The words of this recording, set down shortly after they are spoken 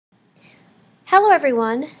Hello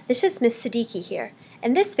everyone, this is Ms. Siddiqui here.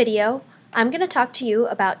 In this video, I'm going to talk to you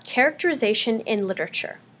about characterization in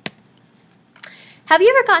literature. Have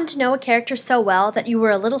you ever gotten to know a character so well that you were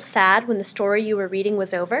a little sad when the story you were reading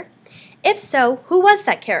was over? If so, who was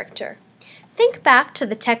that character? Think back to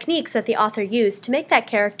the techniques that the author used to make that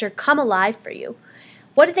character come alive for you.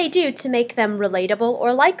 What did they do to make them relatable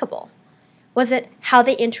or likable? Was it how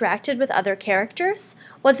they interacted with other characters?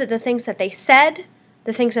 Was it the things that they said?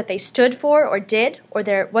 The things that they stood for or did, or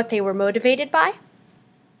what they were motivated by?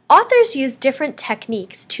 Authors use different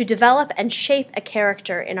techniques to develop and shape a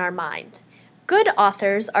character in our mind. Good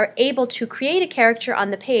authors are able to create a character on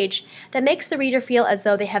the page that makes the reader feel as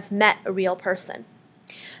though they have met a real person.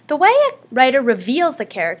 The way a writer reveals a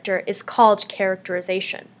character is called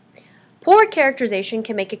characterization. Poor characterization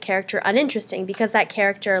can make a character uninteresting because that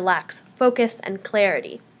character lacks focus and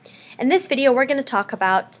clarity. In this video, we're going to talk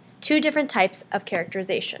about two different types of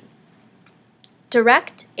characterization: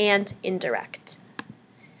 direct and indirect.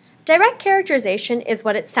 Direct characterization is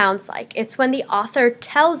what it sounds like. It's when the author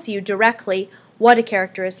tells you directly what a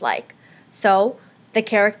character is like. So, the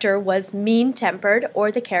character was mean-tempered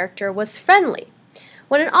or the character was friendly.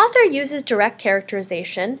 When an author uses direct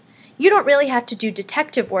characterization, you don't really have to do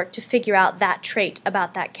detective work to figure out that trait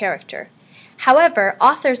about that character. However,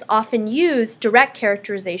 authors often use direct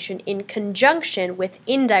characterization in conjunction with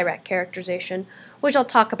indirect characterization, which I'll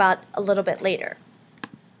talk about a little bit later.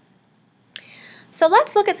 So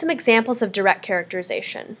let's look at some examples of direct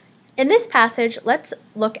characterization. In this passage, let's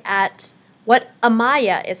look at what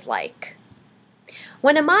Amaya is like.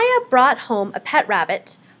 When Amaya brought home a pet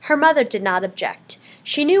rabbit, her mother did not object.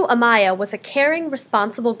 She knew Amaya was a caring,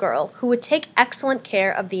 responsible girl who would take excellent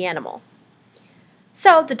care of the animal.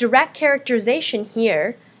 So the direct characterization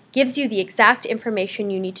here gives you the exact information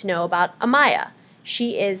you need to know about Amaya.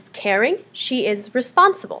 She is caring, she is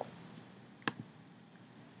responsible.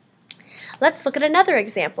 Let's look at another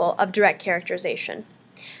example of direct characterization.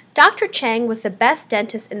 Dr. Chang was the best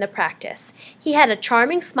dentist in the practice. He had a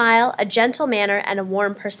charming smile, a gentle manner, and a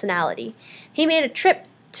warm personality. He made a trip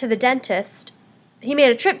to the dentist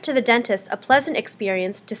a pleasant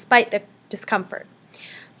experience despite the discomfort.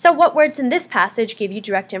 So what words in this passage give you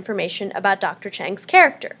direct information about Dr. Chang's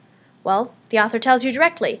character? Well, the author tells you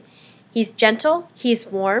directly. He's gentle, he's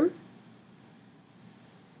warm,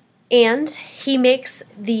 and he makes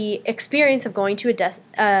the experience of going to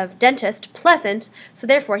a dentist pleasant, so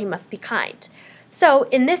therefore he must be kind. So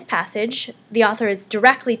in this passage, the author is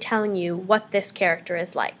directly telling you what this character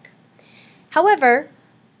is like. However,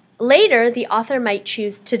 later, the author might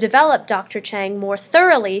choose to develop Dr. Chang more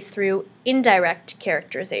thoroughly through indirect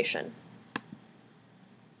characterization.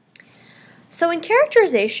 So in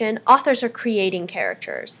characterization, authors are creating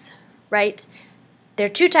characters, right? There are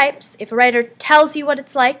two types. If a writer tells you what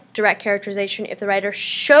it's like, direct characterization. If the writer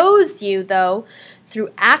shows you, though,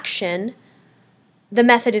 through action, the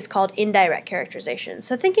method is called indirect characterization.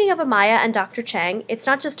 So thinking of Amaya and Dr. Chang, it's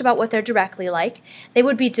not just about what they're directly like. They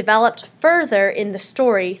would be developed further in the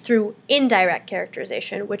story through indirect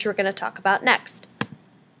characterization, which we're going to talk about next.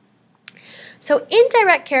 So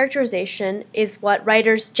indirect characterization is what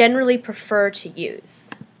writers generally prefer to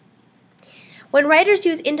use. When writers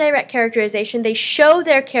use indirect characterization, they show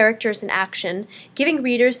their characters in action, giving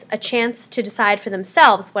readers a chance to decide for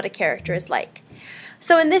themselves what a character is like.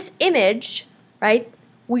 So in this image, right,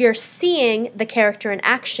 we are seeing the character in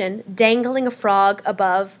action, dangling a frog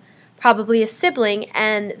above probably a sibling,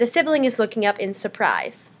 and the sibling is looking up in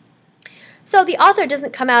surprise. So the author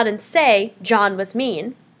doesn't come out and say John was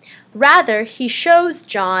mean. Rather, he shows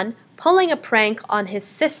John pulling a prank on his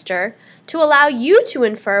sister to allow you to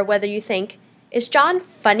infer whether you think, is John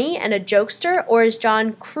funny and a jokester, or is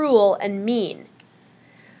John cruel and mean?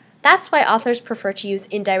 That's why authors prefer to use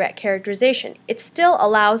indirect characterization. It still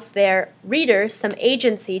allows their readers some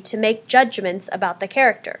agency to make judgments about the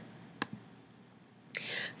character.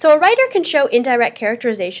 So a writer can show indirect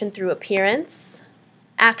characterization through appearance,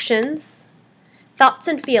 actions, thoughts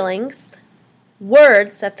and feelings,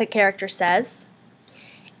 words that the character says,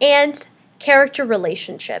 and character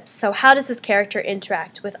relationships. So how does this character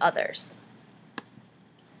interact with others?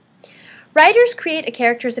 Writers create a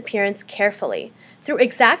character's appearance carefully. Through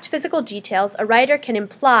exact physical details, a writer can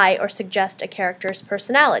imply or suggest a character's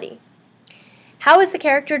personality. How is the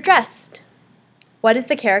character dressed? What is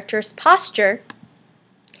the character's posture?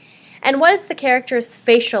 And what is the character's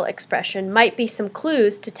facial expression might be some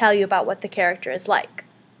clues to tell you about what the character is like.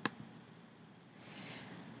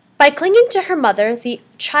 By clinging to her mother, the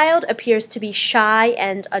child appears to be shy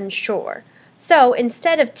and unsure. So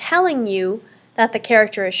instead of telling you that the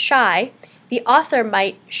character is shy, the author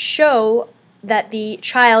might show that the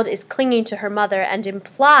child is clinging to her mother and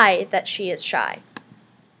imply that she is shy.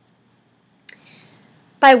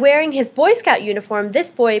 By wearing his Boy Scout uniform,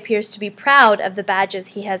 this boy appears to be proud of the badges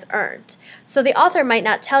he has earned. So the author might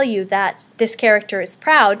not tell you that this character is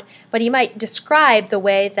proud, but he might describe the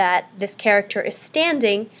way that this character is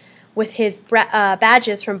standing with his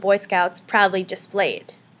badges from Boy Scouts proudly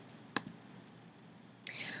displayed.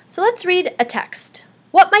 So let's read a text.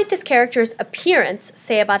 What might this character's appearance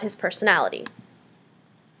say about his personality?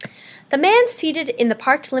 The man seated in the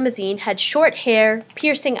parked limousine had short hair,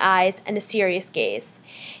 piercing eyes, and a serious gaze.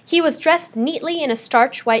 He was dressed neatly in a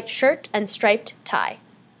starched white shirt and striped tie.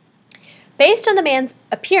 Based on the man's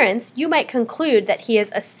appearance, you might conclude that he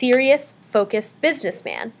is a serious, focused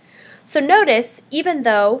businessman. So notice, even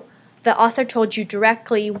though the author told you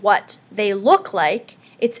directly what they look like,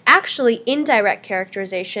 it's actually indirect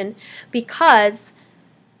characterization because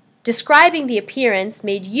describing the appearance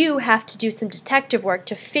made you have to do some detective work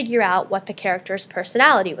to figure out what the character's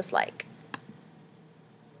personality was like.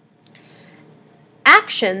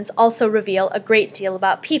 Actions also reveal a great deal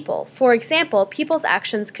about people. For example, people's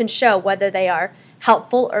actions can show whether they are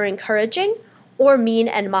helpful or encouraging, or mean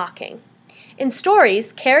and mocking. In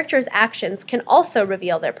stories, characters' actions can also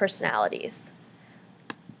reveal their personalities.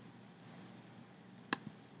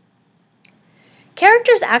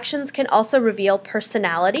 Characters' actions can also reveal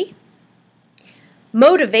personality,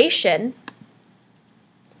 motivation,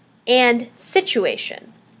 and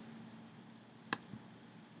situation.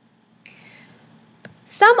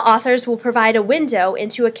 Some authors will provide a window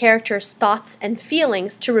into a character's thoughts and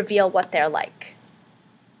feelings to reveal what they're like.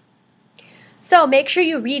 So make sure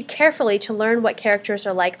you read carefully to learn what characters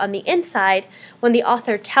are like on the inside when the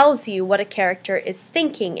author tells you what a character is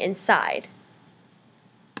thinking inside.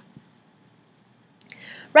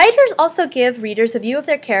 Writers also give readers a view of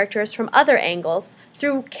their characters from other angles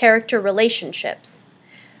through character relationships.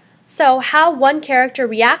 So how one character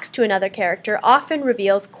reacts to another character often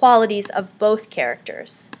reveals qualities of both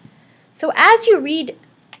characters. So as you read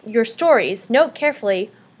your stories, note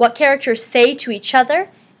carefully what characters say to each other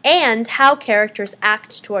and how characters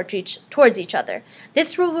act towards each other.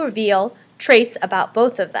 This will reveal traits about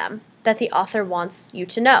both of them that the author wants you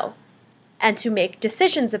to know and to make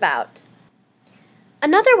decisions about.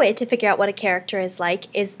 Another way to figure out what a character is like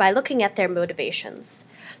is by looking at their motivations.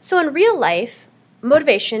 So in real life,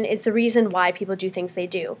 motivation is the reason why people do things they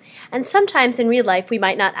do. And sometimes in real life, we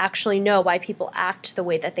might not actually know why people act the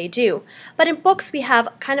way that they do. But in books, we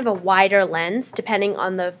have kind of a wider lens depending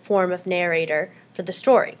on the form of narrator for the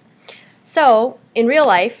story. So in real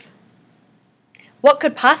life, what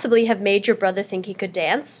could possibly have made your brother think he could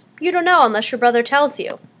dance? You don't know unless your brother tells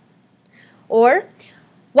you. Or,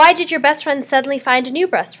 why did your best friend suddenly find a new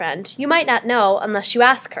best friend? You might not know unless you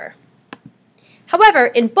ask her. However,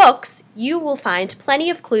 in books, you will find plenty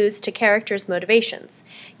of clues to characters' motivations.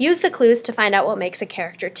 Use the clues to find out what makes a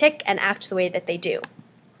character tick and act the way that they do.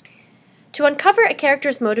 To uncover a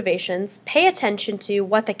character's motivations, pay attention to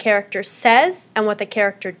what the character says and what the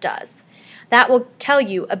character does. That will tell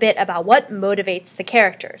you a bit about what motivates the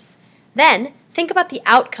characters. Then, think about the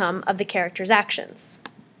outcome of the character's actions.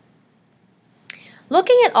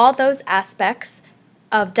 Looking at all those aspects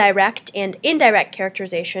of direct and indirect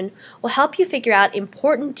characterization will help you figure out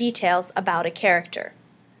important details about a character.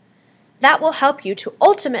 That will help you to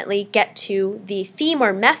ultimately get to the theme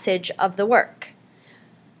or message of the work.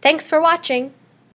 Thanks for watching.